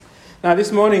Now,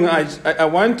 this morning, I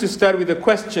want to start with a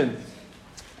question.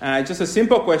 Just a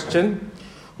simple question.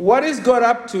 What is God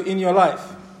up to in your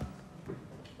life?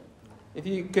 If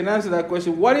you can answer that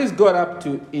question, what is God up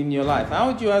to in your life?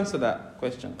 How would you answer that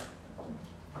question?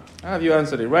 How have you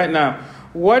answered it right now?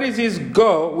 What is His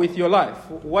goal with your life?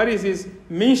 What is His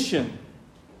mission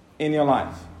in your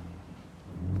life?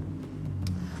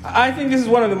 I think this is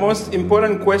one of the most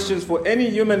important questions for any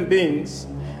human being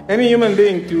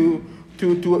to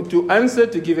answer,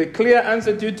 to give a clear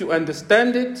answer to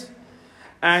understand it.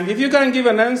 And if you can't give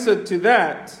an answer to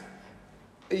that,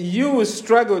 you will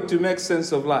struggle to make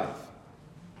sense of life.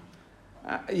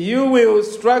 You will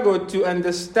struggle to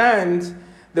understand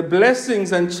the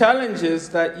blessings and challenges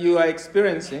that you are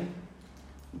experiencing,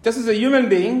 just as a human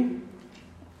being,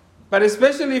 but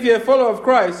especially if you're a follower of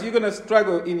Christ, you're going to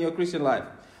struggle in your Christian life.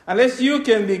 Unless you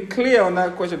can be clear on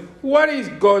that question, what is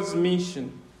God's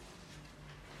mission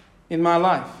in my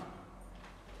life?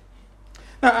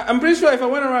 Now, I'm pretty sure if I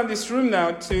went around this room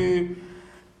now to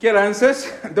get answers,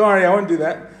 don't worry, I won't do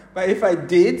that. But if I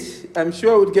did, I'm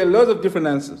sure I would get lots of different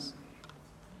answers.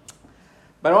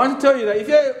 But I want to tell you that if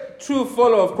you're a true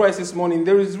follower of Christ this morning,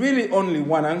 there is really only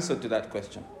one answer to that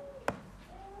question.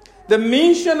 The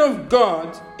mission of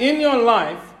God in your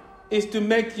life is to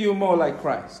make you more like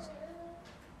Christ.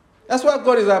 That's what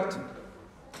God is up to.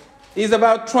 He's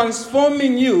about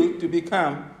transforming you to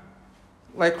become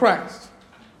like Christ.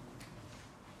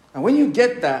 And when you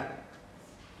get that,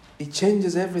 it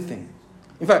changes everything.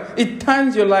 In fact, it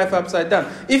turns your life upside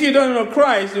down. If you don't know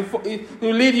Christ, it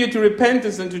will lead you to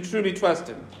repentance and to truly trust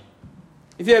Him.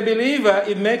 If you're a believer,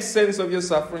 it makes sense of your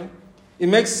suffering. It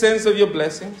makes sense of your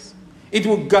blessings. It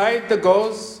will guide the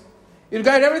goals. It will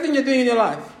guide everything you're doing in your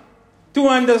life. To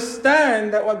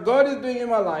understand that what God is doing in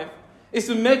my life is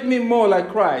to make me more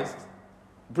like Christ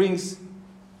brings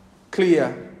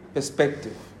clear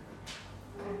perspective.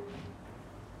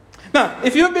 Now,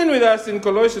 if you've been with us in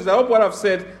Colossians, I hope what I've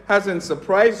said hasn't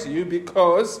surprised you,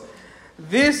 because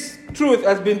this truth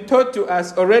has been taught to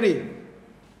us already.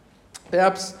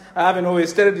 Perhaps I haven't always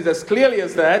stated it as clearly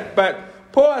as that,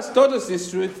 but Paul has taught us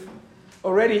this truth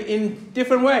already in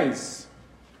different ways.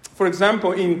 For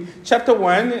example, in chapter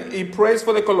 1, he prays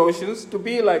for the Colossians to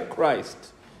be like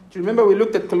Christ. Do you remember we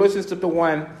looked at Colossians chapter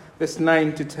 1, verse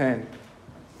 9 to 10?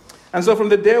 And so from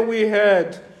the day we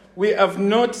heard, we have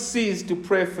not ceased to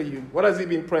pray for you. What has he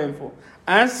been praying for?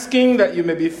 Asking that you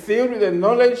may be filled with the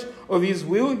knowledge of His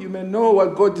will. You may know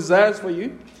what God desires for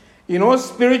you. In all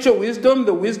spiritual wisdom,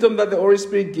 the wisdom that the Holy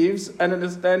Spirit gives, and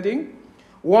understanding.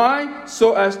 Why?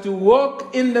 So as to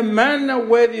walk in the manner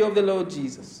worthy of the Lord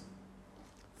Jesus,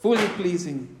 fully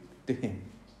pleasing to Him,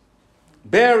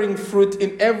 bearing fruit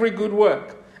in every good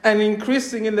work, and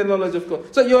increasing in the knowledge of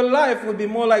God. So your life will be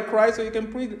more like Christ, so you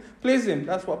can please Him.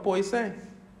 That's what Paul is saying.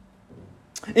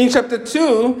 In chapter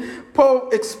 2,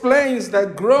 Paul explains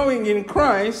that growing in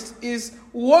Christ is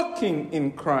walking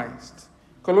in Christ.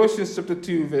 Colossians chapter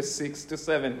 2, verse 6 to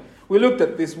 7. We looked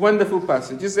at this wonderful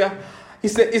passage.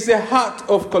 It's a heart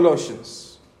of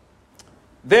Colossians.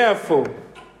 Therefore,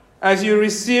 as you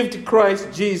received Christ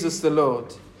Jesus the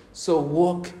Lord, so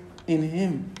walk in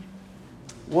Him.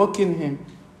 Walk in Him.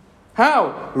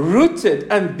 How? Rooted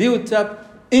and built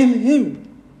up in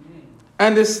Him,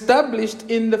 and established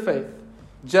in the faith,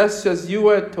 just as you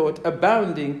were taught,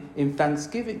 abounding in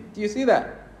thanksgiving. Do you see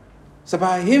that? It's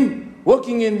about Him,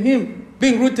 walking in Him,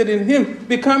 being rooted in Him,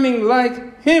 becoming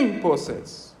like Him, Paul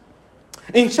says.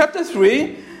 In chapter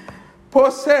 3, Paul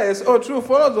says, true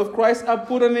followers of Christ are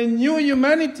put on a new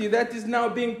humanity that is now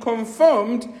being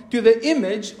conformed to the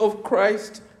image of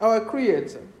Christ, our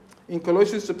Creator. In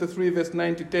Colossians chapter 3, verse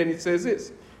 9 to 10, it says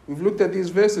this. We've looked at these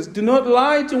verses. Do not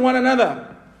lie to one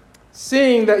another,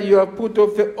 saying that you have put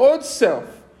off the old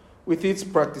self with its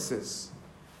practices,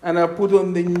 and have put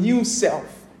on the new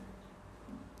self,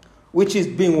 which is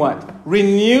being what?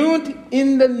 Renewed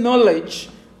in the knowledge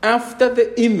after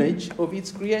the image of its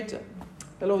Creator.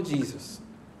 Hello, Jesus.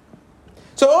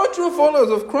 So all true followers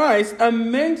of Christ are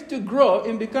meant to grow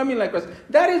in becoming like Christ.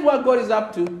 That is what God is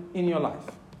up to in your life.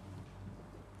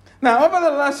 Now, over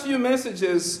the last few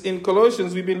messages in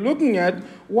Colossians, we've been looking at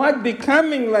what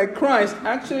becoming like Christ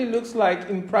actually looks like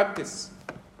in practice.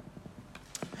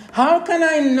 How can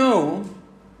I know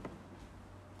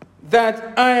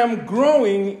that I am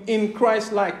growing in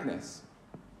Christ-likeness?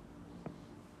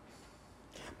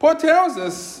 Paul tells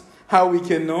us how we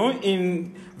can know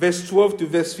in verse 12 to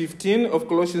verse 15 of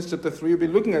Colossians chapter 3. We'll be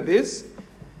looking at this.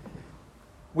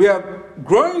 We are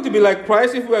growing to be like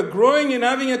Christ if we are growing in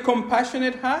having a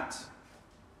compassionate heart,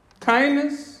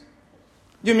 kindness,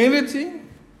 humility,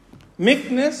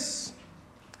 meekness,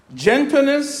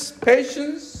 gentleness,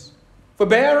 patience,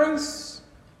 forbearance,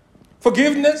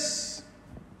 forgiveness,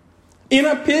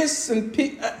 inner peace and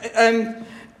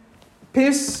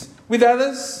peace with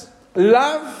others,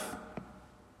 love.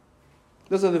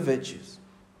 Those are the virtues.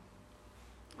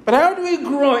 But how do we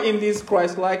grow in these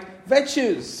Christ-like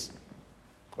virtues?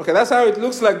 Okay, that's how it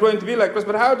looks like growing to be like Christ,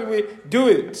 but how do we do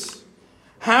it?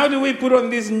 How do we put on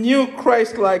these new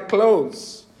Christ-like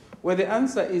clothes? Well, the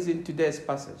answer is in today's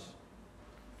passage.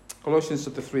 Colossians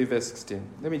chapter 3, verse 16.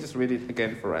 Let me just read it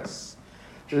again for us.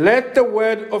 Let the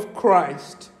word of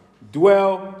Christ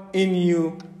dwell in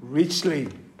you richly,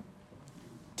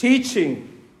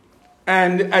 teaching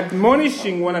and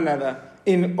admonishing one another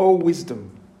in all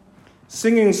wisdom,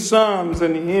 singing psalms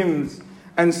and hymns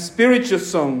and spiritual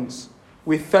songs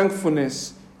with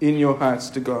thankfulness in your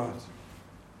hearts to God.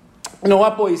 You know,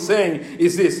 what Paul is saying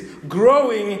is this: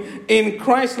 growing in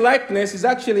Christ-likeness is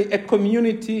actually a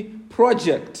community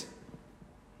project.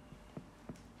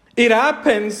 It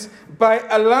happens by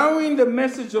allowing the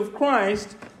message of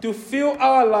Christ to fill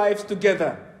our lives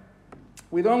together.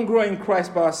 We don't grow in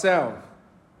Christ by ourselves.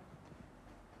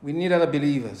 We need other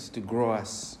believers to grow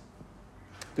us,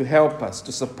 to help us,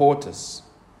 to support us,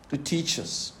 to teach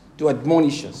us, to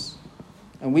admonish us.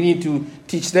 And we need to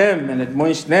teach them and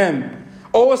admonish them,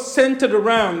 all centered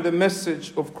around the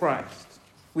message of Christ.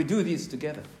 We do this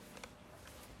together.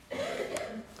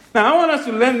 Now, I want us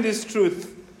to learn this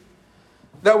truth,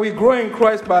 that we grow in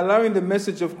Christ by allowing the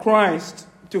message of Christ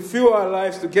to fill our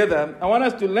lives together. I want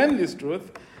us to learn this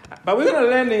truth, but we're going to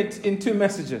learn it in two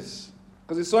messages,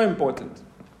 because it's so important.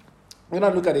 We're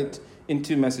going to look at it in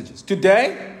two messages.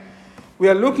 Today, we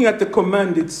are looking at the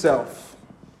command itself.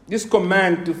 This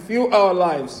command to fill our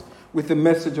lives with the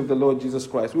message of the Lord Jesus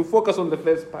Christ. We'll focus on the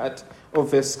first part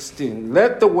of verse 16.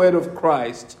 Let the word of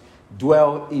Christ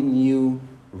dwell in you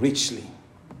richly.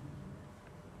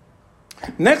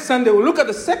 Next Sunday, we'll look at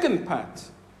the second part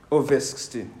of verse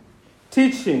 16.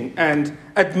 Teaching and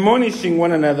admonishing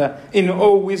one another in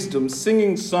all wisdom,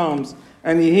 singing psalms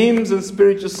and hymns and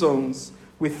spiritual songs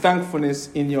with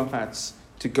thankfulness in your hearts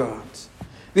to God.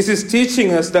 This is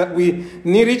teaching us that we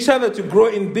need each other to grow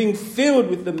in being filled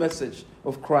with the message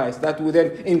of Christ, that will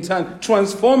then in turn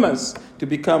transform us to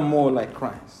become more like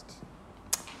Christ.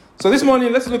 So this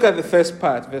morning, let's look at the first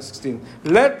part, verse 16.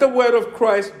 Let the word of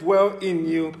Christ dwell in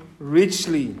you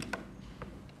richly.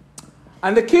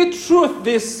 And the key truth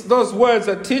those words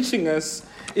are teaching us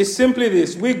is simply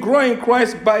this: we grow in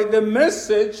Christ by the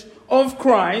message of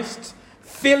Christ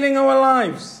filling our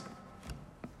lives.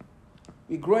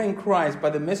 We grow in Christ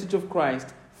by the message of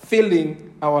Christ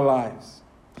filling our lives.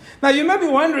 Now, you may be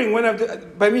wondering,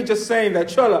 by me just saying that,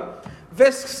 Chola,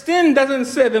 verse 16 doesn't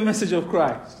say the message of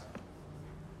Christ.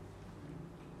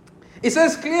 It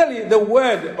says clearly the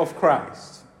word of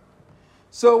Christ.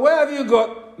 So where have you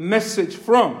got message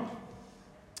from?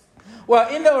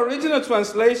 Well, in the original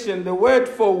translation, the word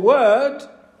for word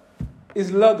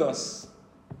is logos,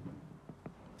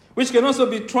 which can also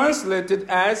be translated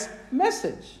as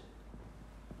message.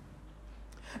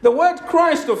 The word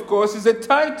Christ, of course, is a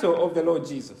title of the Lord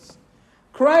Jesus.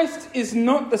 Christ is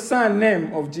not the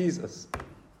surname of Jesus.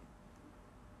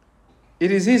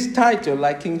 It is his title,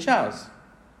 like King Charles,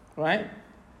 right?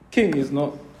 King is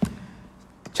not...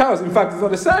 Charles, in fact, is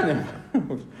not the surname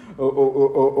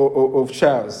of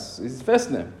Charles. It's his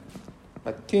first name.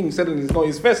 But King certainly is not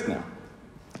his first name.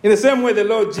 In the same way, the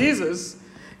Lord Jesus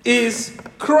is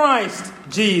Christ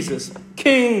Jesus,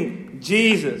 King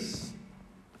Jesus.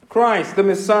 Christ, the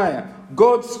Messiah,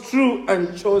 God's true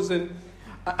and chosen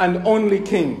and only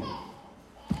King.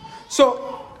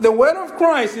 So, the word of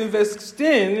Christ in verse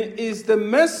 16 is the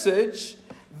message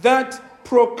that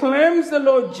proclaims the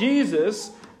Lord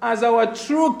Jesus as our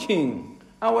true King,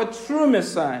 our true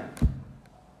Messiah,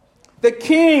 the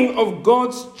King of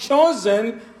God's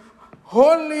chosen,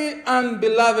 holy and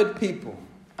beloved people,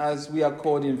 as we are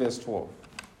called in verse 12.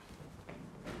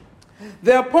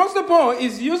 The Apostle Paul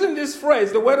is using this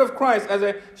phrase, the word of Christ, as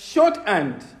a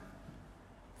shorthand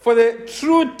for the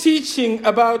true teaching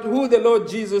about who the Lord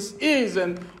Jesus is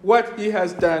and what he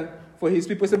has done for his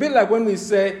people. It's a bit like when we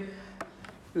say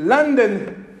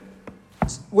London,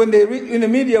 in the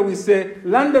media we say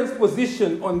London's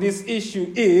position on this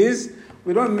issue is,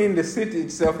 we don't mean the city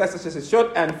itself, that's just a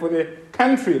shorthand for the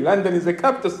country. London is the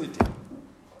capital city.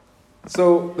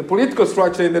 So the political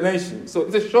structure in the nation. So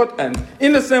it's a shorthand.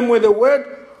 In the same way, the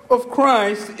word of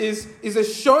Christ is a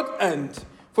shorthand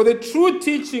for the true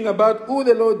teaching about who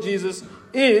the Lord Jesus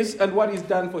is and what he's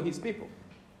done for his people.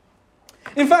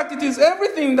 In fact, it is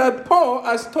everything that Paul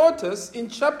has taught us in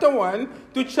chapter 1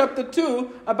 to chapter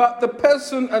 2 about the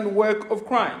person and work of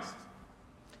Christ.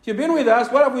 If you've been with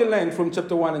us, what have we learned from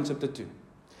chapter 1 and chapter 2?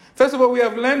 First of all, we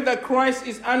have learned that Christ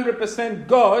is 100%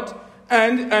 God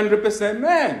and 100%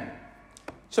 man.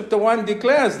 Chapter 1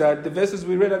 declares that. The verses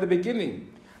we read at the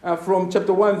beginning, from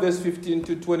chapter 1, verse 15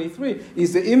 to 23,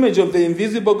 is the image of the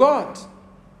invisible God.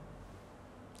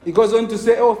 He goes on to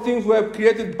say all things were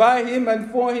created by him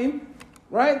and for him,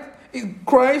 right?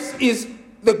 Christ is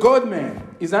the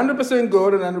God-man. He's 100%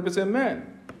 God and 100%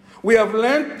 man. We have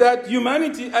learned that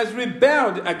humanity has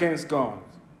rebelled against God.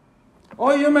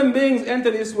 All human beings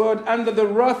enter this world under the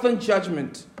wrath and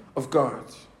judgment of God.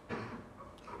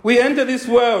 We enter this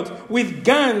world with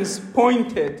guns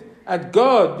pointed at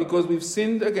God because we've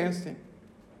sinned against him.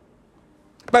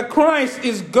 But Christ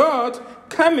is God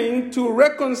coming to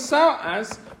reconcile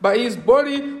us by his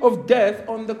body of death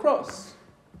on the cross.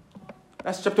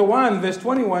 That's chapter 1, verse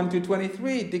 21 to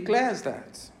 23 declares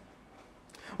that.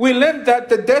 We learned that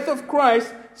the death of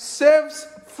Christ saves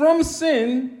from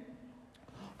sin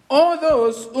all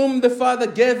those whom the Father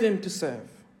gave him to serve.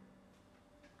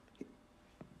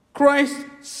 Christ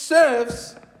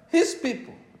serves his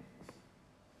people.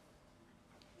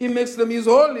 He makes them his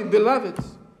holy beloved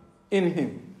in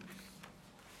him.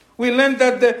 We learned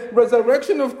that the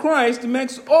resurrection of Christ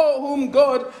makes all whom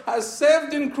God has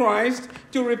saved in Christ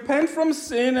to repent from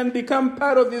sin and become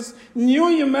part of his new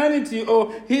humanity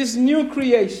or his new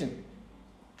creation.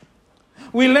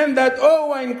 We learned that all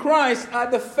who are in Christ are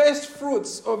the first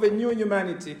fruits of a new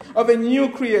humanity, of a new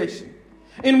creation,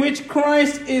 in which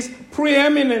Christ is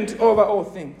preeminent over all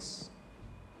things.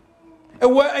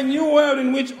 A new world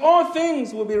in which all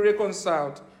things will be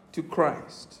reconciled to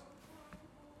Christ.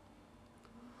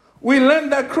 We learn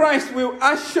that Christ will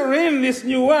usher in this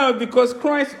new world because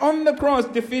Christ on the cross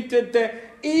defeated the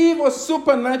evil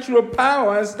supernatural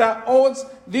powers that holds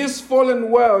this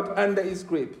fallen world under his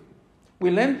grip.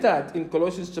 We learned that in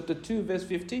Colossians chapter 2, verse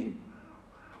 15.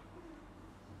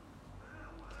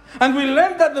 And we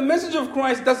learned that the message of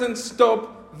Christ doesn't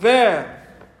stop there.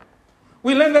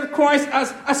 We learned that Christ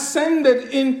has ascended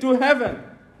into heaven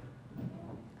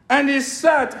and is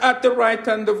sat at the right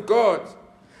hand of God.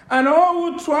 And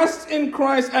all who trust in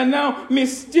Christ are now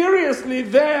mysteriously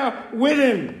there with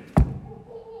him.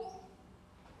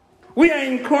 We are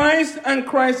in Christ and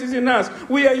Christ is in us.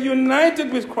 We are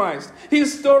united with Christ.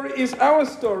 His story is our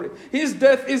story. His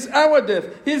death is our death.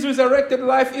 His resurrected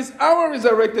life is our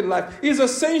resurrected life. His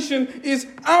ascension is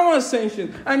our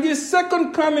ascension. And his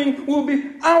second coming will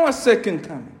be our second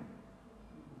coming.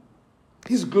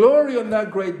 His glory on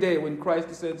that great day when Christ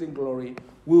descends in glory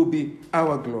will be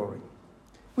our glory.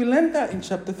 We learned that in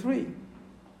chapter 3,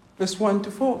 verse 1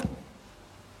 to 4.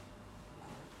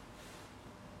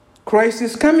 Christ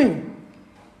is coming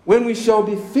when we shall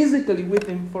be physically with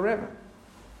him forever.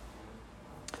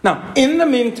 Now, in the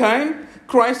meantime,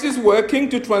 Christ is working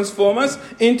to transform us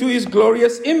into his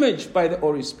glorious image by the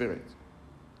Holy Spirit.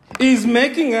 He is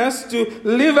making us to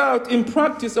live out in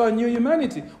practice our new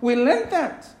humanity. We learned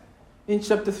that in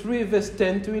chapter 3, verse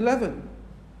 10 to 11.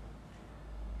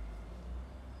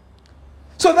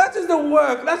 So that is the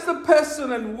work, that's the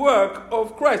person and work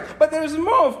of Christ. But there is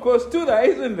more, of course, to that,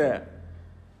 isn't there?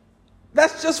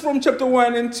 That's just from chapter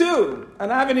 1 and 2.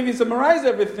 And I haven't even summarized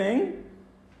everything.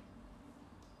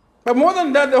 But more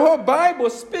than that, the whole Bible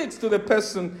speaks to the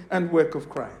person and work of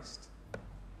Christ.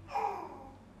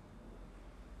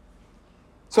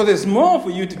 So there's more for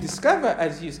you to discover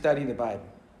as you study the Bible.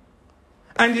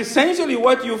 And essentially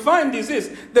what you find is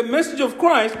this. The message of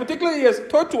Christ, particularly as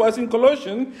taught to us in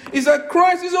Colossians, is that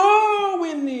Christ is all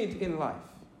we need in life.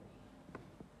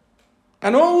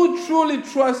 And all who truly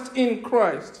trust in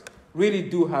Christ really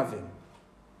do have him.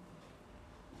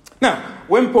 Now,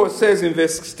 when Paul says in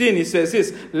verse 16, he says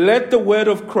this, let the word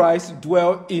of Christ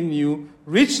dwell in you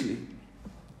richly.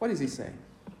 What is he saying?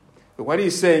 What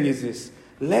he's saying is this.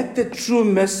 Let the true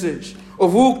message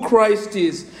of who Christ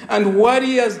is and what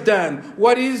he has done,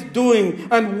 what he's doing,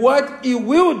 and what he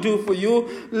will do for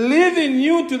you, live in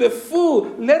you to the full.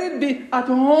 Let it be at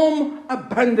home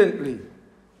abundantly.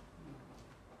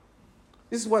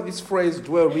 This is what this phrase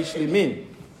dwell richly means.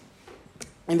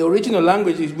 In the original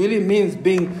language, it really means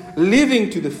living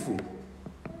to the full,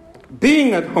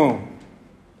 being at home.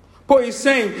 Paul is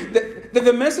saying that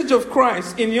the message of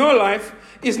Christ in your life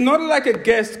is not like a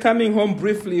guest coming home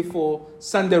briefly for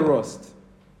Sunday roast,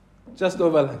 just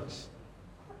over lunch.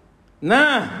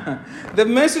 Nah, the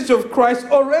message of Christ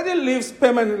already lives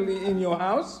permanently in your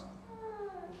house.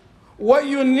 What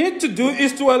you need to do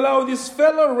is to allow this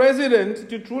fellow resident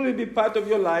to truly be part of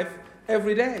your life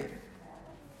every day.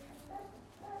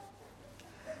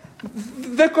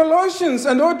 The Colossians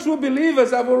and all true believers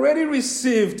have already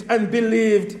received and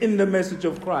believed in the message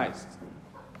of Christ.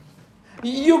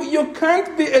 You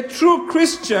can't be a true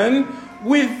Christian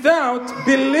without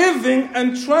believing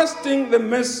and trusting the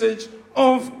message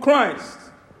of Christ.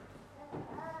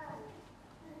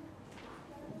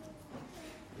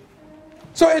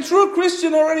 So a true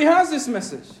Christian already has this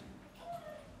message.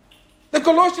 The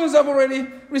Colossians have already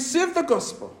received the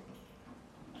gospel.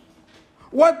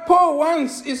 What Paul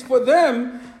wants is for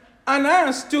them and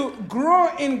us to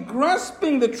grow in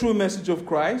grasping the true message of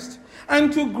Christ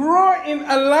and to grow in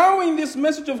allowing this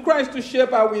message of Christ to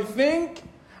shape how we think,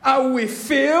 how we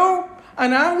feel,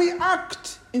 and how we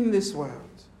act in this world.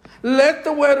 Let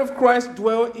the word of Christ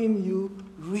dwell in you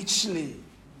richly.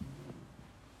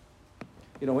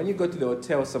 You know, when you go to the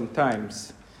hotel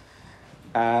sometimes,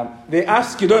 they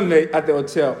ask you, don't they, at the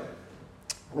hotel,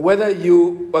 whether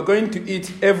you are going to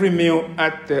eat every meal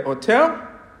at the hotel.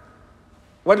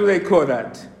 What do they call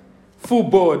that? Full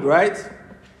board, right?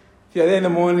 If you're there in the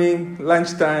morning,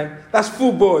 lunchtime, that's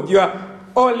full board. You are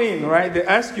all in, right? They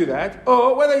ask you that.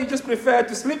 Or whether you just prefer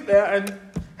to sleep there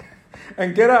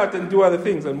and get out and do other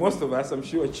things. And most of us, I'm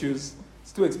sure, choose,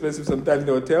 it's too expensive sometimes in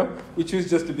the hotel, we choose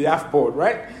just to be half board,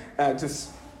 right?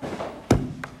 Just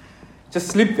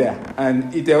sleep there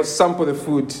and eat some of the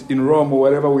food in Rome or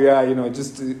wherever we are,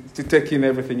 just to take in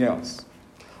everything else.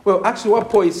 Well, actually what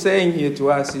Paul is saying here to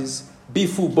us is be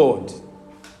full board.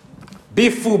 Be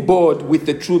full board with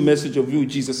the true message of who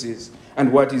Jesus is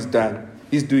and what he's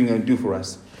doing and do for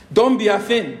us. Don't be half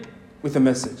in with the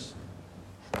message.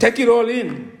 Take it all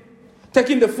in. Take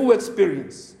in the full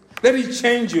experience. Let it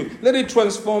change you. Let it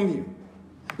transform you.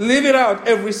 Live it out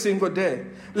every single day.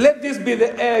 Let this be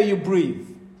the air you breathe.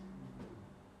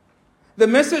 The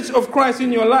message of Christ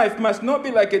in your life must not be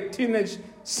like a teenage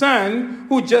son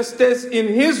who just stays in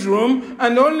his room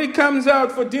and only comes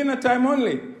out for dinner time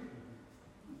only.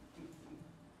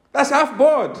 That's half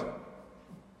bored.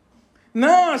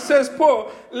 Now, says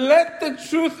Paul, let the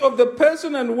truth of the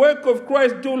person and work of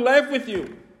Christ do life with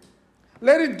you.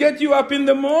 Let it get you up in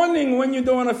the morning when you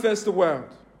don't want to face the world.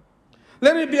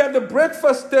 Let it be at the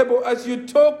breakfast table as you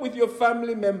talk with your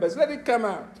family members. Let it come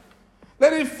out.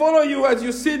 Let it follow you as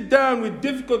you sit down with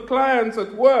difficult clients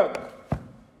at work.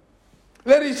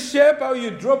 Let it shape how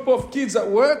you drop off kids at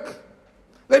work.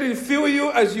 Let it fuel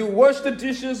you as you wash the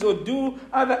dishes or do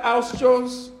other house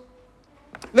chores.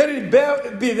 Let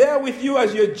it be there with you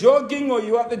as you're jogging or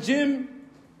you're at the gym.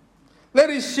 Let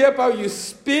it shape how you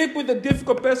speak with the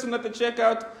difficult person at the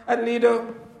checkout at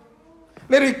Lidl.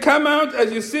 Let it come out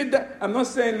as you sit down. I'm not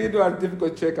saying Lidl are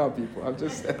difficult checkout people. I'm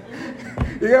just saying.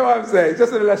 You get what I'm saying? It's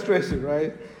just an illustration,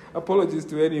 right? Apologies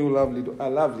to any who love Lidl. I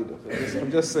love Lidl.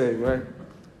 I'm just saying, right?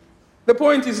 The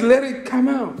point is, let it come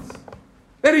out.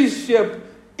 Let it shape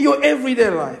your everyday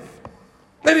life.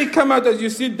 Let it come out as you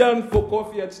sit down for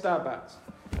coffee at Starbucks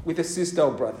with a sister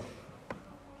or brother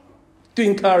to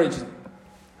encourage them.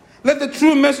 Let the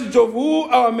true message of who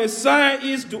our Messiah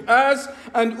is to us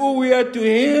and who we are to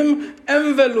him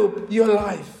envelop your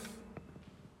life.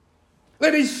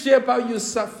 Let it shape how you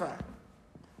suffer.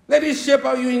 Let it shape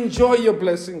how you enjoy your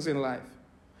blessings in life.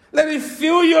 Let it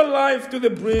fill your life to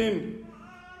the brim.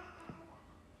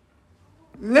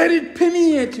 Let it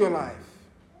permeate your life.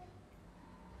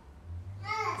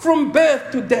 From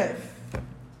birth to death.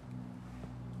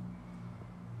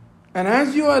 And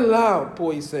as you allow,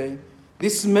 Paul is saying,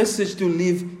 this message to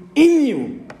live in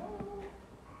you,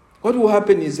 what will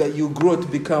happen is that you grow to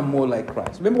become more like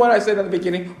Christ. Remember what I said at the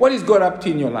beginning? What is God up to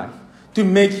in your life? To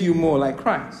make you more like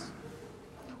Christ.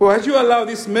 Well, as you allow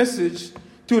this message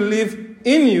to live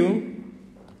in you,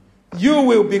 you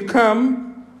will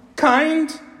become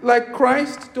kind like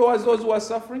Christ towards those who are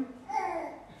suffering.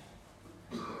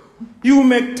 You will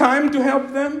make time to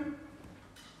help them.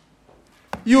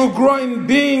 You will grow in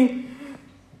being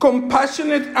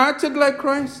compassionate-hearted like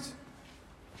Christ.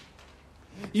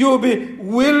 You will be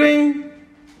willing.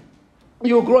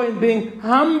 You will grow in being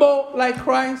humble like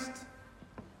Christ.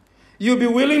 You'll be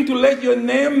willing to let your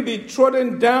name be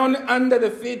trodden down under the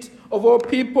feet of all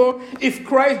people if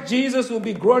Christ Jesus will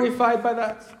be glorified by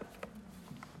that.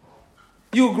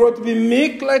 You grow to be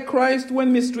meek like Christ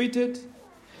when mistreated.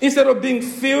 Instead of being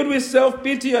filled with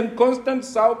self-pity and constant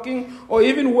sulking or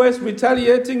even worse,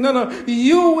 retaliating. No.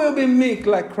 You will be meek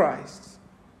like Christ.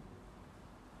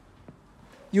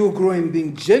 You will grow in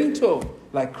being gentle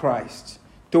like Christ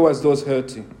towards those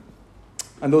hurting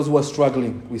and those who are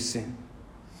struggling with sin.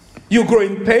 You grow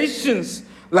in patience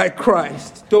like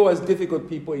Christ towards difficult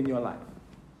people in your life.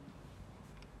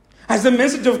 As the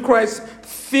message of Christ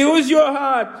fills your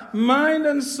heart, mind,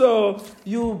 and soul,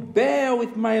 you bear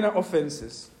with minor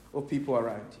offenses of people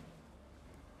around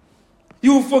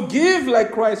you. You forgive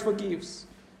like Christ forgives,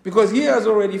 because he has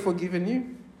already forgiven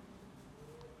you.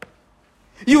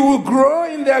 You will grow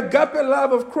in the agape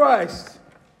love of Christ,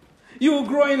 You will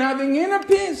grow in having inner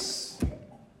peace.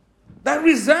 That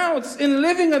results in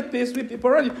living at peace with people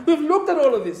around you. We've looked at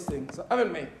all of these things,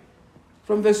 haven't we?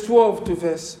 From verse 12 to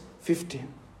verse 15.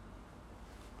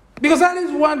 Because that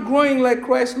is what growing like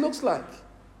Christ looks like.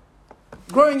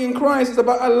 Growing in Christ is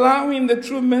about allowing the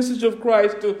true message of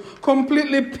Christ to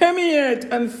completely permeate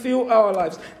and fill our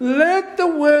lives. Let the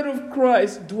word of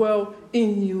Christ dwell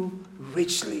in you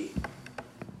richly.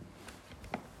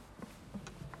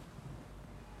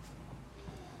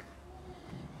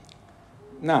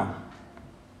 Now,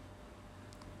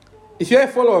 if you're a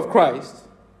follower of Christ,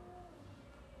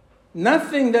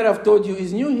 nothing that I've told you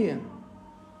is new here.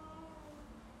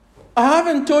 I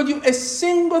haven't told you a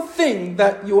single thing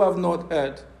that you have not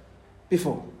heard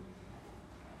before.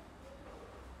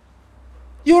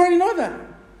 You already know that.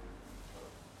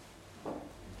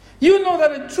 You know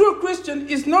that a true Christian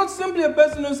is not simply a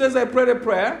person who says, I prayed a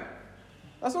prayer.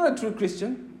 That's not a true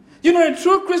Christian. You know, a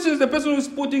true Christian is the person who's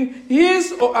putting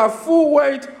his or her full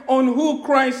weight on who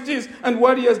Christ is and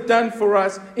what he has done for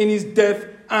us in his death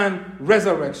and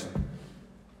resurrection.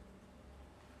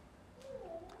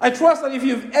 I trust that if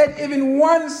you've had even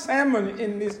one sermon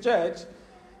in this church,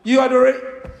 you had already,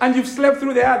 and you've slept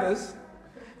through the others,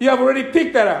 you have already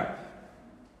picked that up.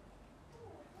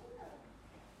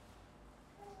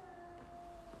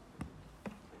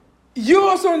 You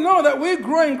also know that we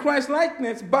grow in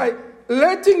Christ-likeness by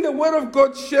letting the Word of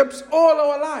God shape all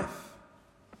our life.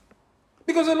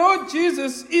 Because the Lord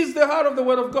Jesus is the heart of the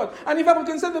Word of God. And if I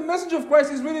can say, the message of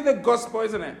Christ is really the gospel,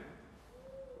 isn't it?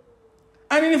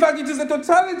 And in fact, it is the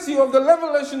totality of the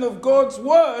revelation of God's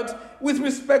word with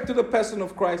respect to the person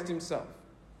of Christ himself.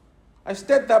 I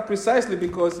state that precisely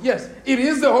because, yes, it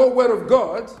is the whole word of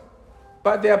God,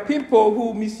 but there are people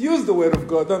who misuse the word of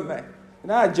God, don't they? You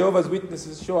know, Jehovah's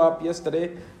Witnesses show up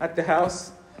yesterday at the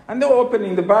house, and they were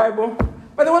opening the Bible,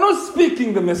 but they were not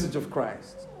speaking the message of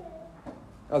Christ.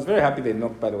 I was very happy they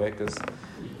knocked, by the way, because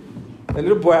a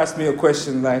little boy asked me a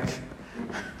question like,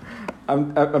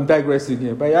 I'm digressing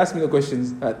here, but he asked me the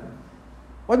questions that,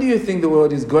 what do you think the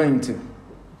world is going to?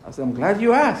 I said, I'm glad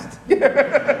you asked.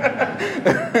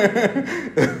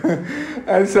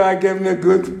 And so I gave him a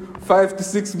good 5 to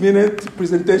 6 minute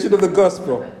presentation of the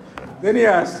gospel. Then he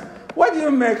asked, what do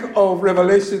you make of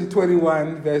Revelation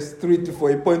 21, verse 3 to 4?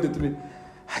 He pointed to me.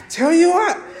 I tell you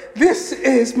what, this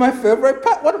is my favorite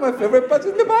part, one of my favorite parts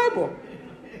in the Bible.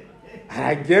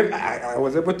 And I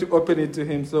was able to open it to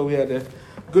him, so we had a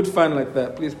good fun like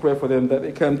that. Please pray for them that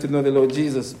they come to know the Lord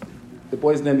Jesus. The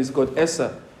boy's name is called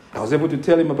Asa. I was able to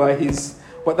tell him about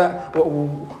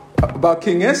about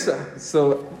King Asa.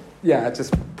 So, yeah, I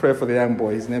just pray for the young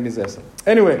boy. His name is Asa.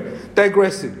 Anyway,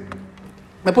 digressing.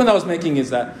 The point I was making is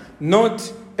that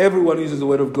not everyone who uses the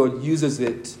word of God uses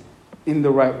it in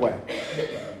the right way.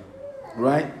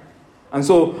 Right? And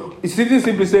so, it's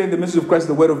simply saying the message of Christ is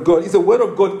the word of God. It's the word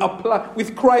of God applied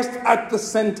with Christ at the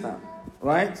center.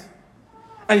 Right?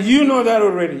 And you know that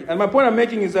already. And my point I'm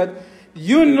making is that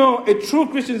you know a true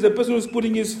Christian is a person who's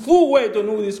putting his full weight on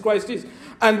who this Christ is.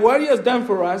 And what he has done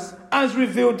for us as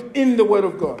revealed in the Word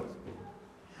of God.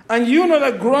 And you know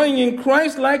that growing in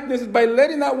Christ-likeness is by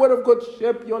letting that Word of God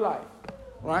shape your life.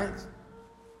 Right?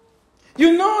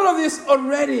 You know all of this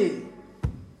already.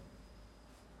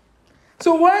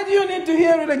 So why do you need to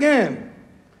hear it again?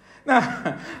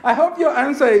 Now, I hope your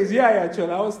answer is, yeah,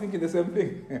 actually, I was thinking the same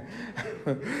thing.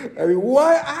 I mean,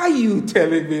 why are you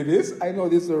telling me this? I know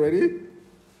this already.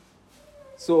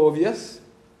 So obvious.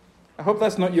 I hope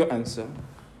that's not your answer.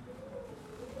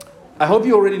 I hope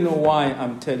you already know why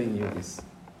I'm telling you this.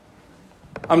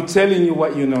 I'm telling you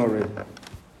what you know already.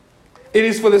 It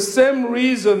is for the same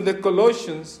reason the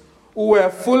Colossians, who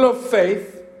were full of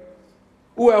faith,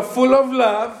 who were full of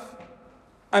love,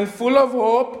 and full of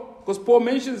hope, because Paul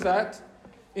mentions that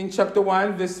in chapter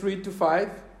 1, verse 3 to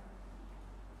 5.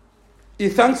 He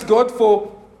thanks God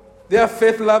for their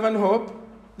faith, love, and hope.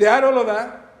 They had all of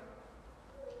that.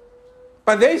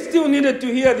 But they still needed to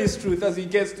hear this truth as he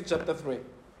gets to chapter 3.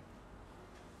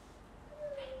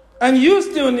 And you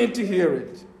still need to hear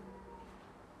it.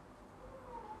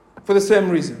 For the same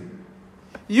reason.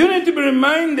 You need to be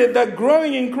reminded that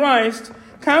growing in Christ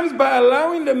comes by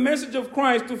allowing the message of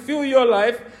Christ to fill your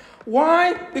life.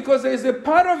 Why? Because there is a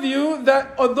part of you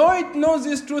that, although it knows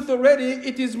this truth already,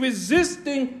 it is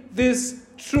resisting this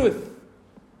truth.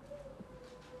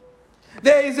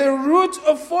 There is a root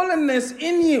of fallenness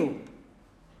in you.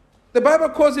 The Bible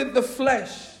calls it the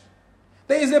flesh.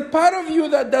 There is a part of you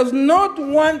that does not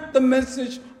want the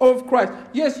message of Christ.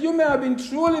 Yes, you may have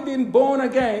truly been born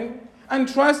again and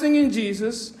trusting in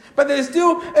Jesus, but there is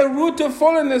still a root of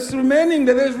fallenness remaining.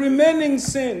 There is remaining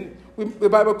sin. The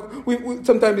Bible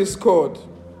sometimes is called.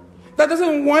 that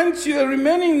doesn't want you, a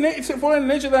remaining fallen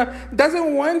nature that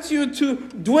doesn't want you to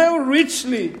dwell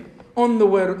richly on the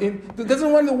Word, that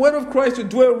doesn't want the Word of Christ to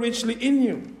dwell richly in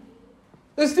you.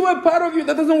 There's still a part of you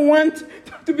that doesn't want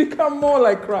to become more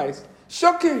like Christ.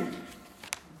 Shocking.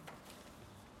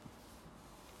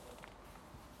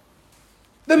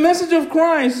 The message of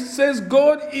Christ says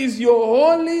God is your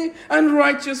holy and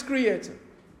righteous creator.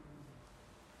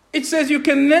 It says you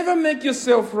can never make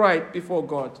yourself right before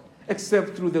God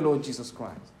except through the Lord Jesus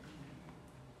Christ.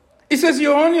 It says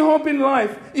your only hope in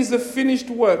life is the finished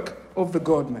work of the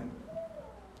God-man.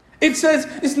 It says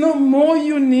it's not more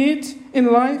you need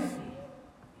in life.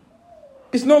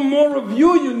 It's not more of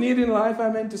you need in life, I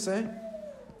meant to say.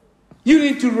 You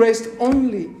need to rest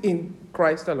only in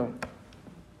Christ alone.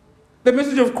 The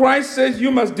message of Christ says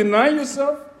you must deny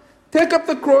yourself, take up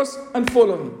the cross, and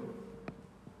follow him.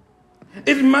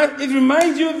 It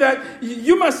reminds you that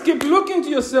you must keep looking to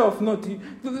yourself,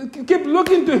 keep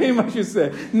looking to him, I should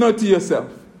say, not to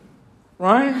yourself.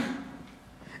 Right?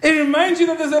 It reminds you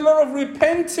that there's a lot of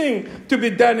repenting to be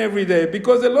done every day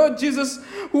because the Lord Jesus,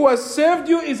 who has saved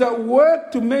you, is at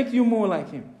work to make you more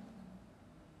like him.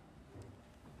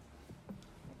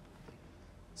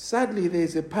 Sadly, there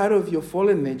is a part of your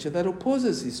fallen nature that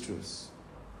opposes these truths.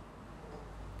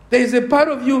 There is a part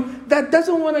of you that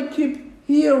doesn't want to keep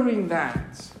hearing that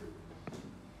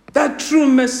true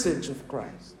message of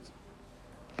Christ.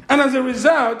 And as a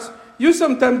result, you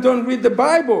sometimes don't read the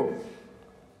Bible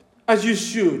as you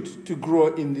should to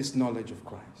grow in this knowledge of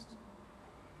Christ.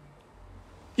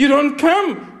 You don't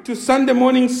come to Sunday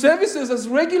morning services as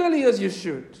regularly as you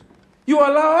should. You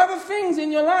allow other things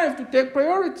in your life to take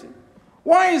priority.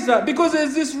 Why is that? Because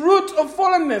there's this root of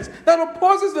fallenness that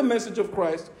opposes the message of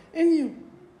Christ in you.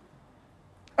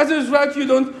 As a result, you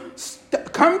don't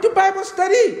come to Bible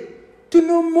study to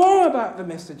know more about the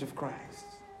message of Christ.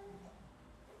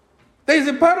 There is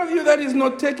a part of you that is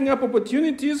not taking up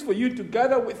opportunities for you to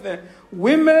gather with the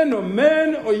women or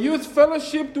men or youth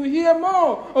fellowship to hear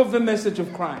more of the message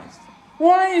of Christ.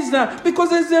 Why is that? Because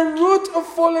there's a root of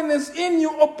fallenness in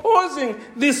you opposing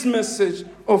this message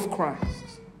of Christ.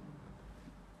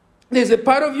 There's a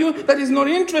part of you that is not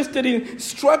interested in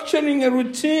structuring a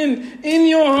routine in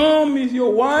your home with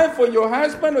your wife or your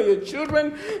husband or your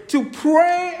children to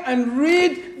pray and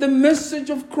read the message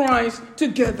of Christ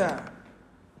together.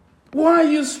 Why are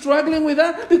you struggling with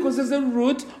that? Because there's a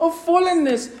root of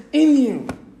fallenness in you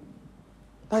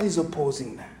that is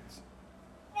opposing that.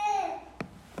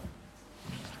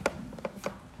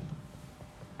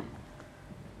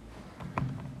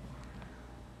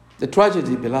 The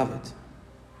tragedy, beloved,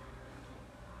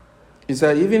 is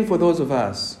that even for those of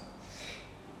us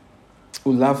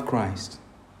who love Christ,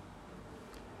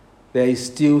 there is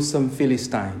still some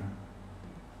Philistine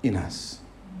in us.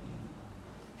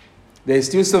 There is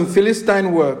still some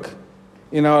Philistine work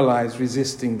in our lives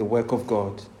resisting the work of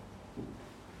God.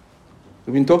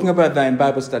 We've been talking about that in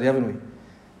Bible study, haven't we?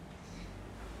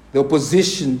 The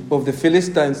opposition of the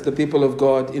Philistines to the people of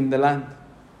God in the land.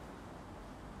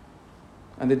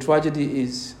 And the tragedy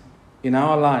is, in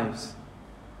our lives,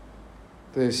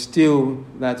 there's still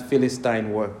that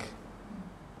Philistine work.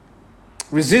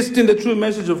 Resisting the true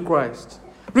message of Christ.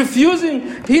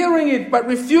 Refusing, hearing it, but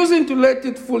refusing to let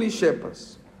it fully shape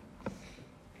us.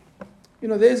 You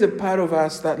know, there's a part of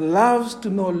us that loves to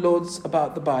know loads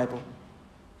about the Bible,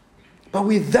 but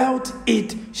without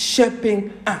it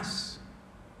shaping us.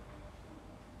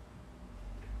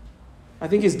 I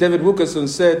think it's David Wilkerson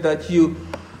said that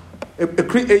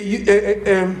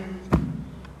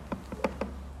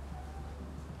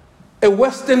a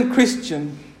Western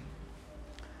Christian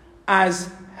has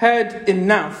heard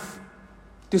enough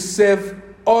to save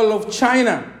all of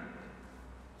China.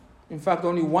 In fact,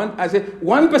 only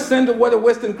 1% of what a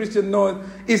Western Christian knows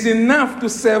is enough to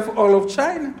save all of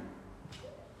China.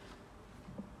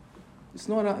 It's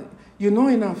not you know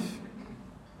enough.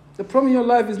 The problem in your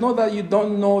life is not that you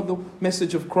don't know the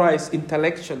message of Christ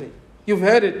intellectually. You've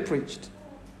heard it preached.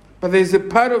 But there's a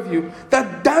part of you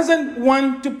that doesn't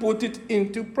want to put it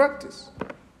into practice.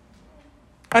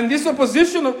 And this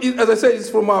opposition, as I said, is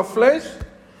from our flesh,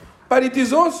 but it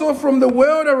is also from the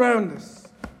world around us.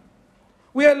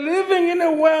 We are living in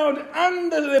a world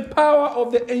under the power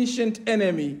of the ancient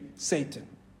enemy, Satan.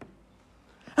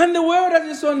 And the world has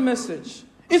its own message,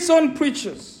 its own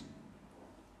preachers.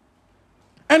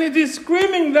 And it is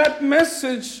screaming that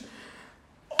message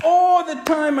all the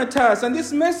time at us. And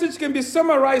this message can be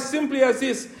summarized simply as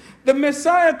this: the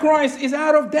Messiah Christ is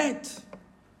out of date.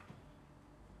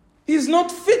 He is not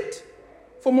fit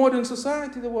for modern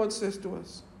society, the word says to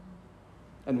us.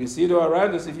 And we see it all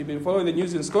around us. If you've been following the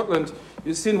news in Scotland,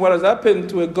 you've seen what has happened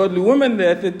to a godly woman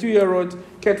there, 32-year-old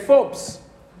Kate Forbes.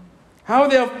 How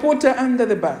they have put her under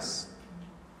the bus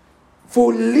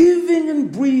for living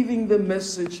and breathing the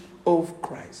message of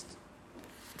Christ.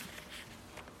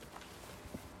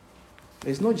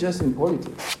 It's not just in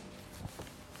politics.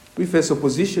 We face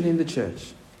opposition in the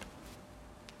church.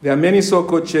 There are many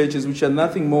so-called churches which are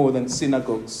nothing more than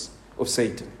synagogues of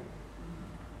Satan.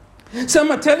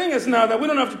 Some are telling us now that we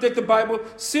don't have to take the Bible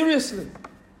seriously.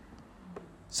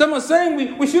 Some are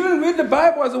saying we shouldn't read the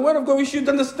Bible as the Word of God. We should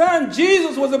understand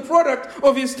Jesus was a product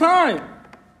of his time.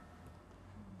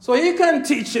 So he can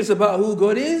teach us about who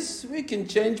God is. We can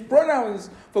change pronouns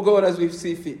for God as we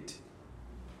see fit.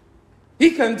 He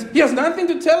has nothing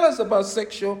to tell us about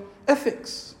sexual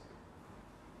ethics.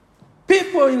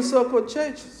 People in so-called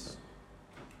churches.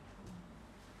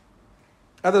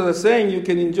 Others are saying you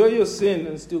can enjoy your sin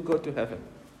and still go to heaven.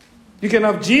 You can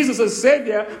have Jesus as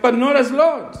Savior, but not as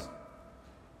Lord.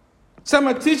 Some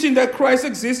are teaching that Christ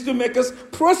exists to make us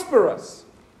prosperous.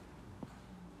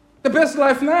 The best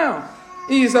life now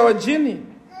is our genie.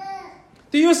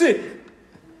 Do you see?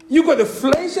 You got the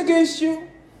flesh against you,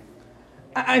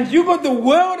 and you got the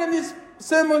world and its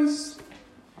sermons,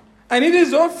 and it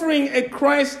is offering a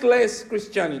Christless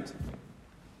Christianity.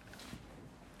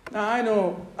 Now, I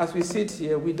know as we sit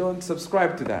here, we don't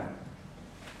subscribe to that.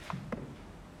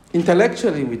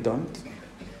 Intellectually, we don't.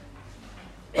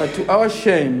 But to our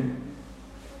shame,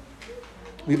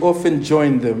 we often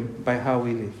join them by how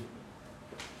we live.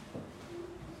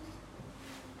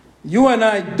 You and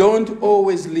I don't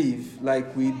always live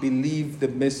like we believe the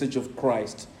message of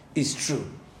Christ is true.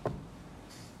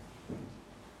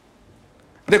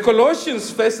 The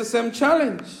Colossians face the same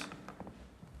challenge.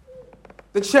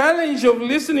 The challenge of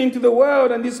listening to the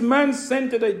world and these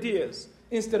man-centered ideas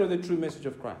instead of the true message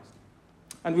of Christ.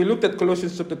 And we looked at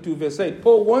Colossians chapter 2, verse 8.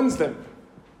 Paul warns them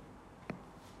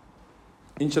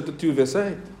in chapter 2, verse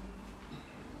 8.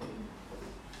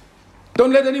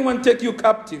 Don't let anyone take you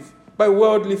captive by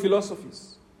worldly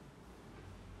philosophies.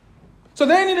 So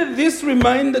they needed this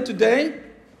reminder today.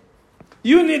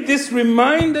 You need this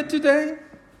reminder today.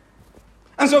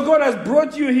 And so God has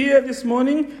brought you here this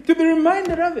morning to be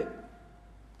reminded of it.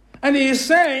 And he is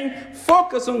saying,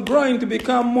 focus on growing to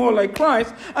become more like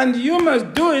Christ. And you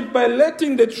must do it by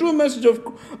letting the true message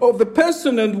of the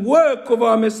person and work of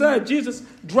our Messiah, Jesus,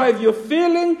 drive your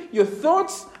feeling, your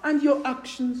thoughts, and your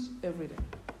actions every day.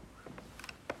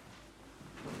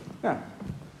 Now,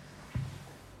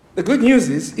 the good news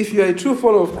is, if you are a true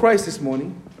follower of Christ this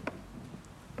morning,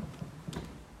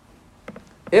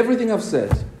 everything I've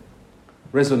said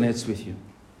resonates with you.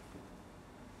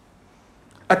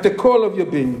 At the core of your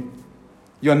being,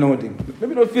 you are nodding.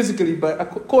 Maybe not physically, but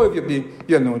at the core of your being,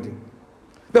 you are nodding.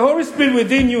 The Holy Spirit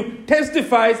within you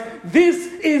testifies, this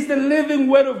is the living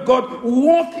Word of God.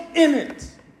 Walk in it.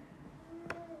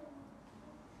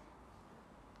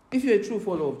 If you're a true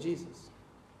follower of Jesus.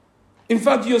 In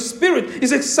fact, your spirit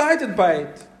is excited by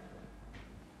it.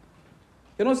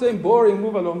 You're not saying boring,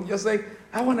 move along. You're saying,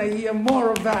 I want to hear more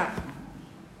of that.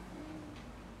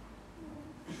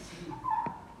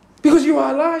 Because you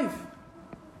are alive.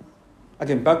 I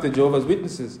came back to Jehovah's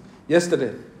Witnesses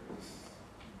yesterday.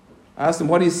 I asked them,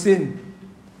 what is sin?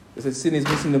 They said, sin is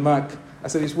missing the mark. I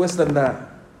said, it's worse than that.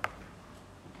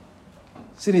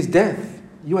 Sin is death.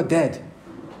 You are dead.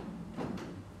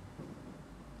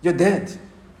 You're dead.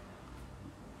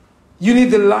 You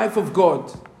need the life of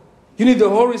God. You need the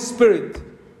Holy Spirit,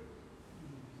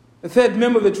 the third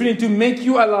member of the Trinity, to make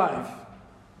you alive.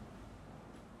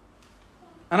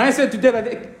 And I said today that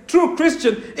a true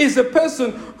Christian is a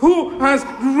person who has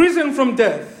risen from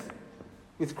death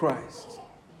with Christ.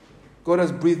 God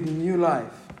has breathed new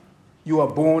life. You are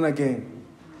born again.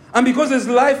 And because there's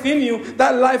life in you,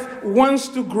 that life wants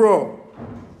to grow.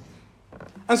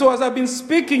 And so as I've been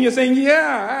speaking, you're saying,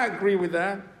 yeah, I agree with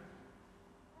that.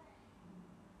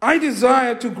 I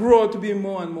desire to grow to be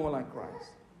more and more like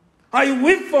Christ. I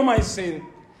weep for my sin.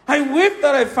 I weep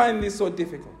that I find this so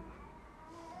difficult.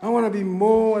 I want to be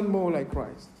more and more like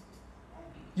Christ.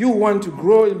 You want to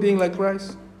grow in being like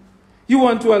Christ? You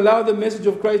want to allow the message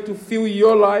of Christ to fill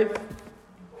your life?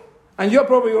 And you're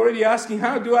probably already asking,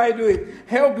 how do I do it?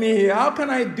 Help me here. How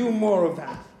can I do more of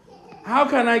that? How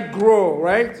can I grow,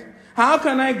 right? How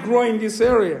can I grow in this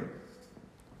area?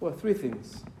 Well, three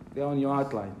things. They're on your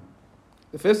outline.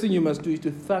 The first thing you must do is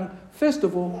to thank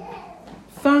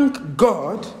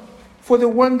God for the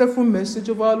wonderful message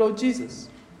of our Lord Jesus.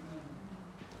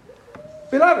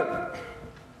 Beloved,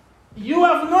 you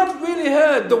have not really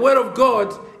heard the word of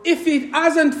God if it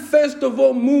hasn't first of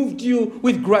all moved you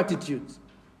with gratitude.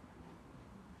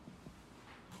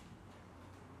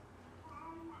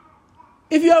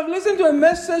 If you have listened to a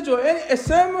message or a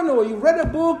sermon or you read a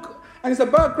book and it's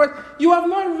about Christ, you have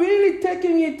not really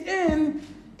taken it in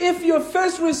if your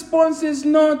first response is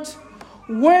not,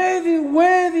 worthy,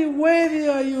 worthy, worthy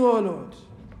are you, O Lord.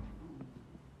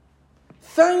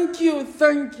 Thank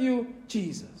you,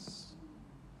 Jesus.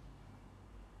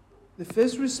 The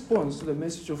first response to the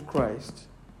message of Christ,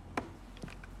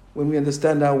 when we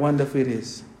understand how wonderful it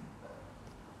is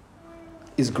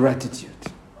gratitude.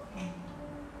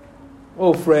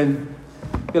 Oh, friend,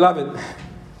 beloved,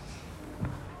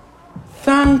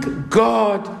 thank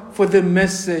God for the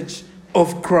message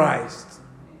of Christ.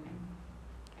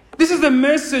 This is the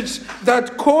message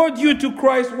that called you to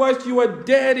Christ whilst you were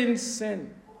dead in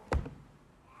sin.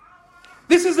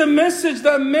 This is the message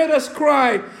that made us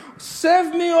cry,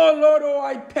 save me, O Lord, or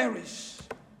I perish.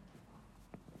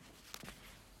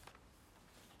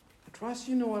 I trust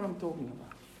you know what I'm talking about.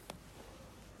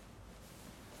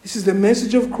 This is the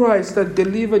message of Christ that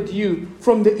delivered you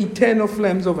from the eternal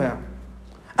flames of hell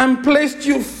and placed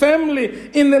you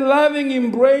firmly in the loving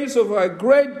embrace of our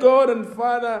great God and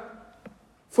Father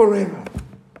forever.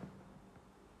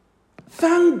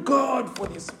 Thank God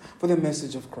for the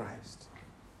message of Christ.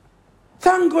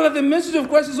 Thank God that the message of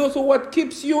Christ is also what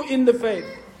keeps you in the faith.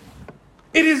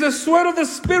 It is the sword of the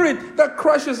Spirit that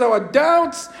crushes our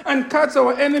doubts and cuts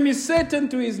our enemy Satan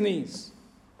to his knees.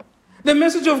 The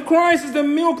message of Christ is the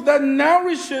milk that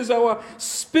nourishes our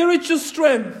spiritual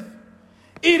strength.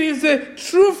 It is the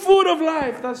true food of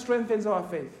life that strengthens our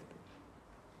faith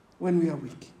when we are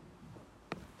weak.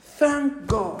 Thank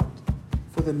God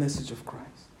for the message of Christ.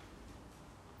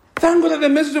 Thank God that the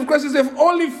message of Christ is a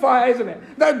holy fire, isn't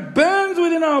it? That burns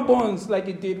within our bones like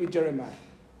it did with Jeremiah.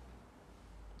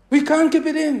 We can't keep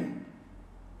it in.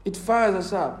 It fires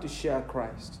us up to share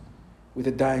Christ with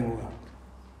a dying world.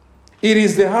 It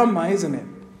is the hammer, isn't it,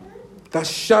 that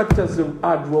shatters the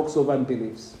hard rocks of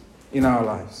unbeliefs in our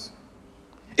lives.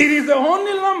 It is the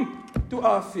only lamp to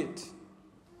our feet.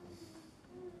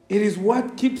 It is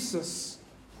what keeps us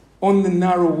on the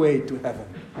narrow way to heaven.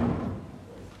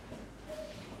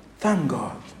 Thank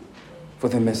God for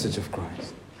the message of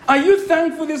Christ. Are you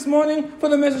thankful this morning for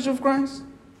the message of Christ?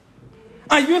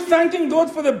 Are you thanking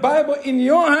God for the Bible in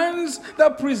your hands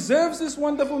that preserves this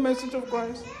wonderful message of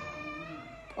Christ?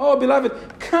 Oh,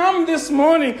 beloved, come this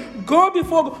morning. Go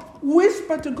before God.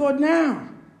 Whisper to God now.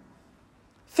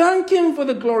 Thank Him for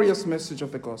the glorious message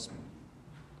of the gospel.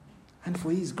 And for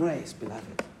His grace,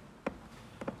 beloved.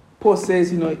 Paul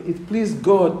says, it pleased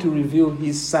God to reveal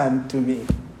His Son to me.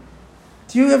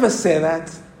 Do you ever say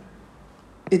that?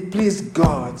 It pleased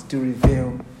God to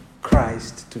reveal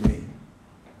Christ to me.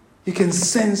 You can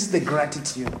sense the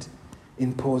gratitude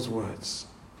in Paul's words.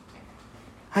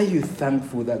 Are you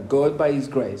thankful that God, by His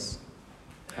grace,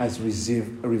 has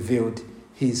revealed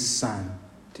His Son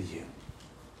to you?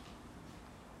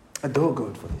 Adore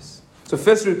God for this. So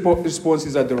first response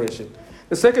is adoration.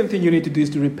 The second thing you need to do is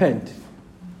to repent.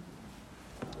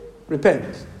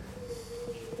 Repent.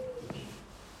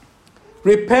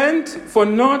 Repent for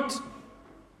not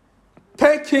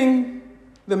taking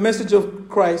the message of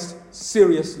Christ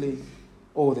seriously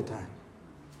all the time.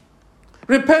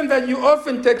 Repent that you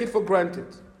often take it for granted.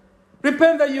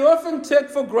 Repent that you often take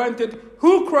for granted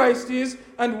who Christ is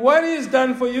and what He has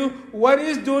done for you, what He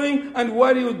is doing, and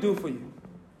what He will do for you.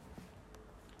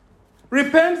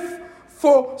 Repent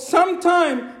for some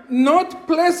time not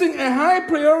placing a high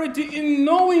priority in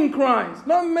knowing Christ.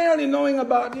 Not merely knowing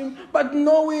about Him, but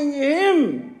knowing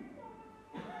Him.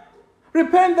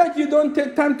 Repent that you don't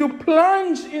take time to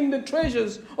plunge in the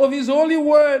treasures of His holy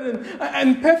word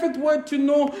and perfect word to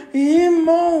know Him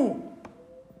more.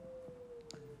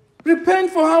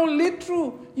 Repent for how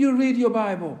little you read your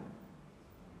Bible.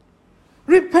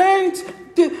 Repent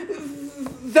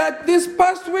that this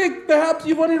past week, perhaps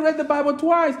you've only read the Bible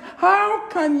twice. How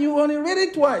can you only read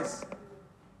it twice?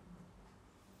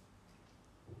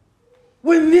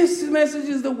 When this message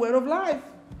is the word of life.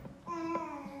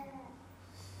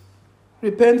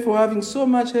 Repent for having so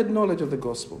much head knowledge of the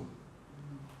gospel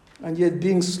and yet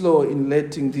being slow in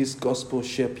letting this gospel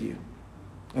shape you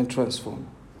and transform.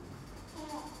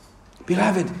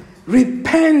 Beloved,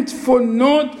 repent for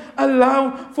not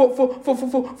allowing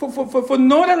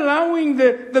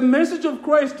the message of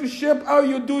Christ to shape how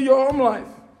you do your own life.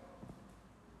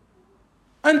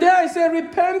 And there I say,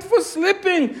 repent for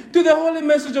slipping to the holy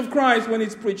message of Christ when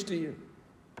it's preached to you.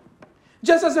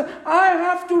 Just as I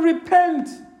have to repent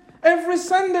every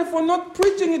Sunday for not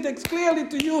preaching it as clearly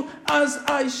to you as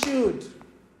I should.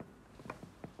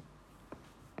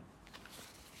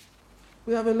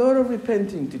 We have a lot of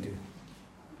repenting to do.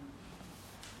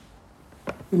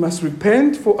 We must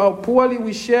repent for how poorly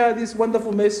we share this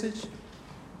wonderful message.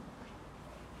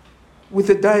 with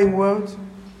a dying world.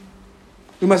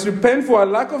 We must repent for our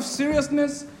lack of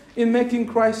seriousness in making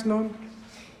Christ known.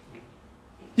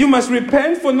 You must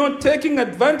repent for not taking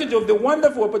advantage of the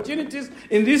wonderful opportunities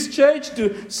in this church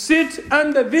to sit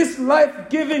under this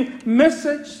life-giving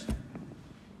message.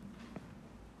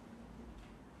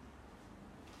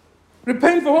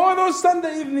 Repent for all those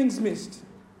Sunday evenings missed,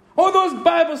 all those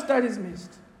Bible studies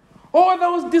missed, all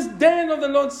those disdain of the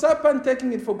Lord's Supper and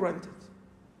taking it for granted.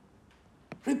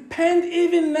 Repent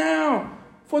even now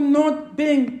for not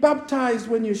being baptized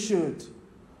when you should.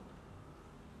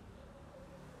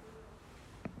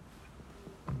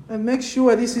 And make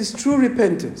sure this is true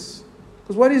repentance.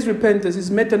 Because what is repentance? It's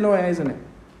metanoia, isn't it?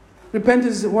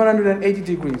 Repentance is 180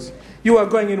 degrees. You are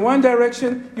going in one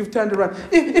direction, you've turned around.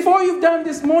 If all you've done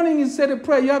this morning is said a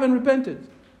prayer, you haven't repented.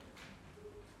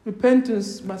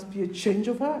 Repentance must be a change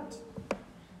of heart.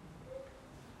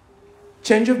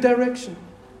 Change of direction.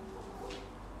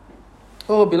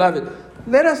 Oh, beloved,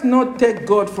 let us not take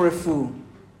God for a fool.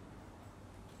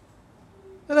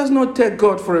 Let us not take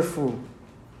God for a fool.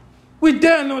 We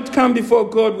dare not come before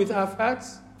God with half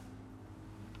hearts.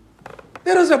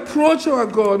 Let us approach our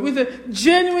God with a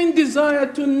genuine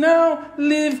desire to now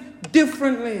live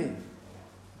differently.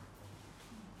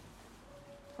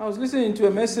 I was listening to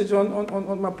a message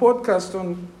on my podcast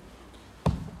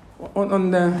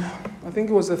on the, I think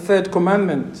it was the third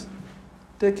commandment,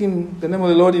 taking the name of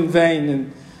the Lord in vain.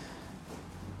 And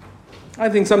I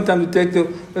think sometimes we take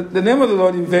the name of the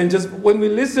Lord in vain. Just when we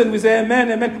listen, we say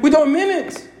amen, amen. We don't mean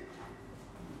it.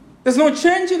 There's no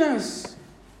change in us.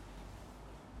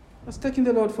 That's taking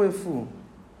the Lord for a fool.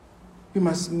 We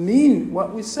must mean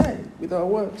what we say with our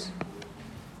words.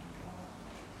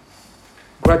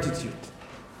 Gratitude,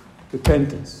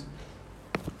 repentance,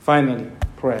 finally,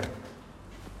 prayer.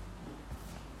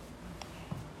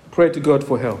 Pray to God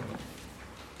for help.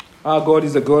 Our God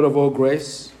is a God of all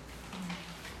grace.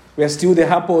 We are still the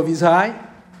apple of his eye.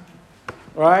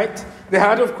 Right? The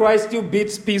heart of Christ still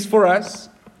beats peace for us.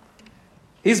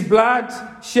 His blood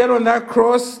shed on that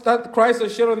cross, that Christ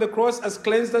has shed on the cross, has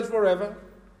cleansed us forever.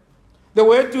 The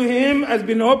way to him has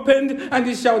been opened, and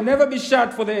it shall never be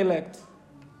shut for the elect.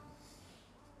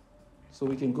 So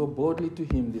we can go boldly to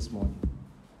him this morning.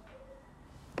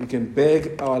 We can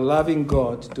beg our loving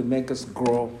God to make us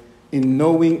grow in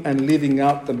knowing and living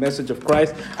out the message of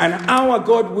Christ, and our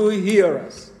God will hear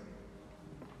us.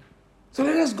 So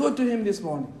let us go to him this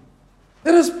morning.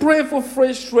 Let us pray for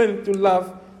fresh strength to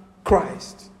love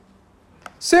Christ.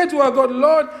 Say to our God,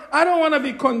 Lord, I don't want to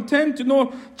be content to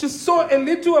know just so a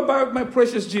little about my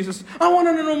precious Jesus. I want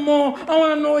to know more. I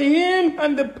want to know him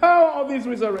and the power of his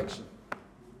resurrection.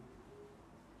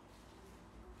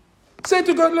 Say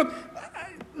to God, look,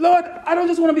 Lord, I don't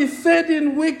just want to be fed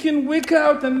in, week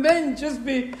out, and then just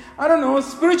be, I don't know,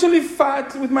 spiritually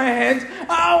fat with my head.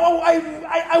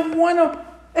 I want to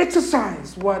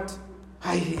exercise what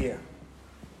I hear.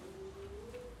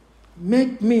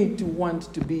 Make me to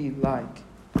want to be like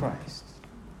Christ.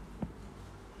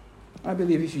 I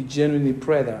believe if you genuinely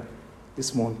pray that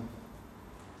this morning,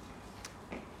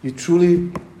 you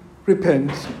truly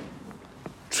repent,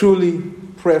 truly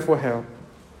pray for help,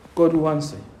 God will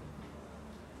answer you.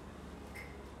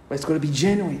 But it's got to be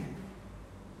genuine.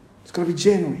 It's got to be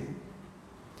genuine.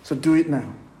 So do it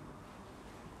now.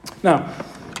 Now,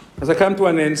 as I come to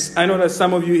an end, I know that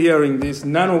some of you hearing this,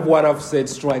 none of what I've said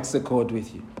strikes a chord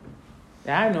with you.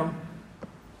 Yeah, I know.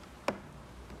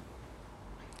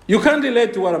 You can't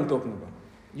relate to what I'm talking about.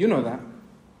 You know that.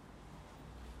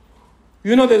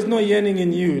 You know there's no yearning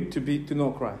in you to know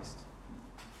Christ.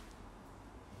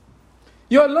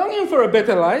 You're longing for a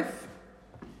better life.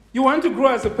 You want to grow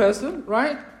as a person,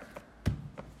 right?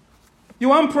 You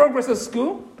want progress at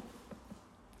school.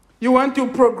 You want to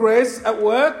progress at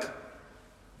work.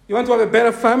 You want to have a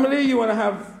better family. You want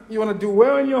to do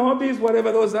well in your hobbies,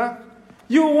 whatever those are.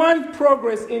 You want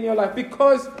progress in your life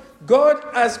because God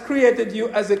has created you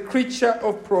as a creature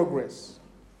of progress.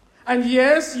 And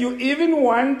yes, you even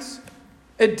want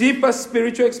a deeper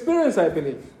spiritual experience, I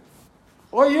believe.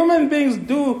 All human beings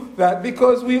do that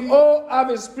because we all have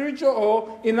a spiritual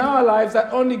hole in our lives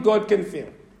that only God can fill.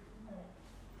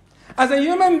 As a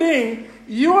human being,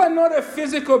 you are not a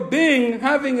physical being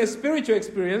having a spiritual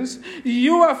experience.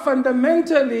 You are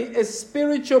fundamentally a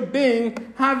spiritual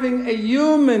being having a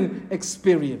human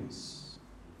experience.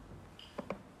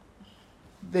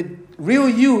 The real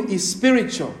you is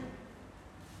spiritual.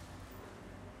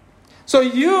 So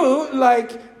you,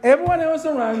 like everyone else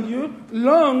around you,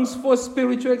 longs for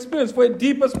spiritual experience, for a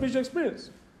deeper spiritual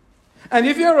experience. And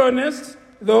if you're honest,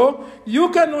 though, you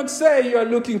cannot say you are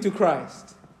looking to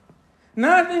Christ.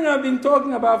 Nothing I've been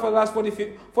talking about for the last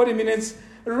 40 minutes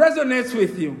resonates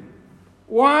with you.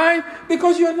 Why?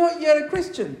 Because you are not yet a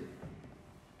Christian.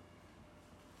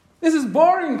 This is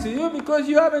boring to you because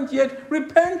you haven't yet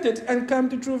repented and come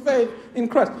to true faith in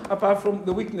Christ, apart from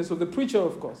the weakness of the preacher,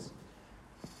 of course.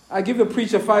 I give the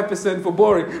preacher 5% for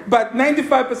boring, but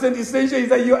 95% essential is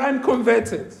that you're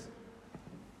unconverted.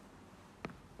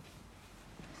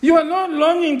 You are not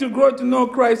longing to grow to know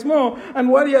Christ more and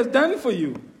what he has done for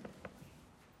you.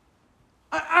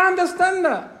 I understand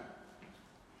that.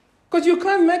 Because you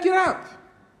can't make it up.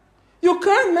 You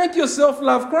can't make yourself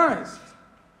love Christ.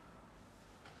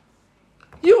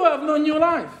 You have no new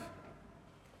life.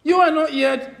 You are not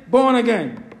yet born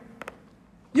again.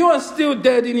 You are still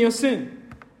dead in your sin.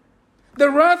 The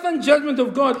wrath and judgment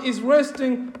of God is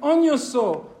resting on your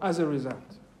soul as a result.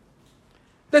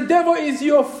 The devil is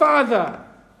your father.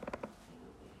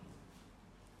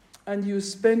 And you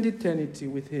spend eternity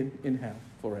with him in hell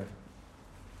forever,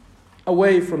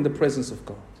 away from the presence of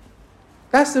God.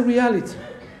 That's the reality.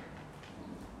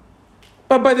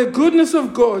 But by the goodness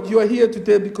of God, you are here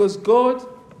today because God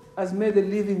has made a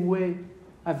living way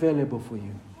available for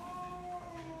you.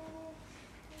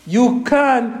 You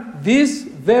can, this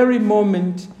very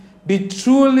moment, be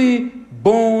truly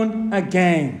born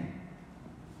again.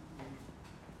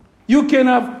 You can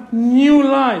have new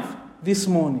life this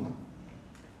morning.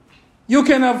 You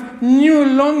can have new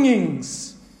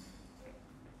longings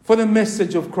for the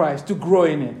message of Christ, to grow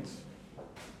in it.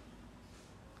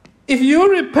 If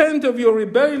you repent of your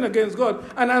rebellion against God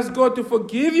and ask God to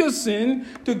forgive your sin,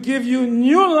 to give you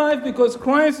new life because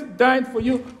Christ died for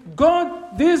you,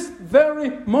 God, this very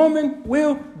moment,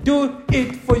 will do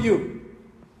it for you.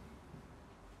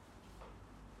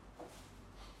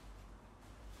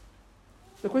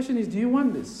 The question is, do you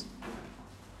want this?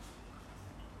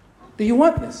 Do you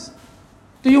want this?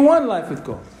 Do you want life with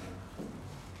God?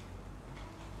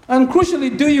 And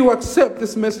crucially, do you accept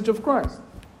this message of Christ?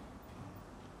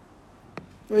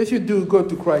 Well, if you do, go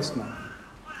to Christ now.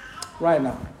 Right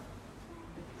now.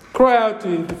 Cry out to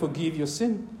him to forgive your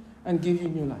sin and give you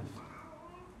new life.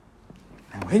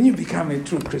 And when you become a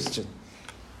true Christian,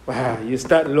 wow, you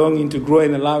start longing to grow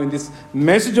and allowing this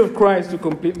message of Christ to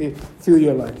completely fill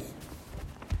your life.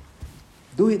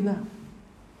 Do it now.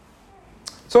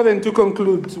 So then, to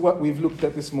conclude what we've looked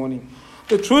at this morning,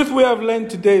 the truth we have learned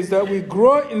today is that we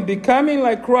grow in becoming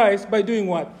like Christ by doing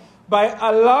what? By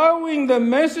allowing the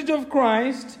message of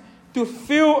Christ to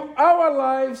fill our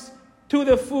lives to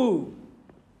the full.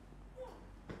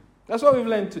 That's what we've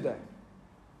learned today.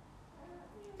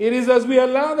 It is as we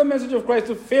allow the message of Christ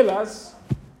to fill us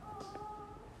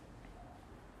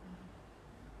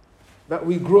that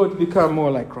we grow to become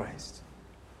more like Christ.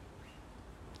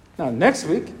 Now, next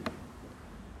week,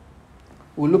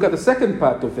 we'll look at the second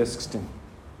part of verse 16,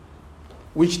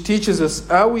 which teaches us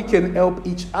how we can help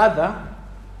each other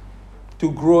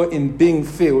to grow in being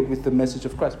filled with the message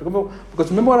of Christ. Because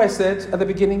remember what I said at the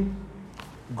beginning?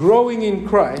 Growing in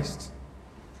Christ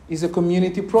is a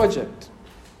community project.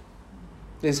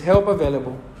 There's help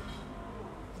available,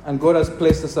 and God has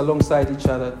placed us alongside each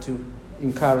other to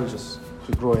encourage us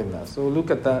to grow in that. So we'll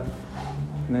look at that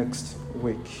next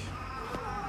week.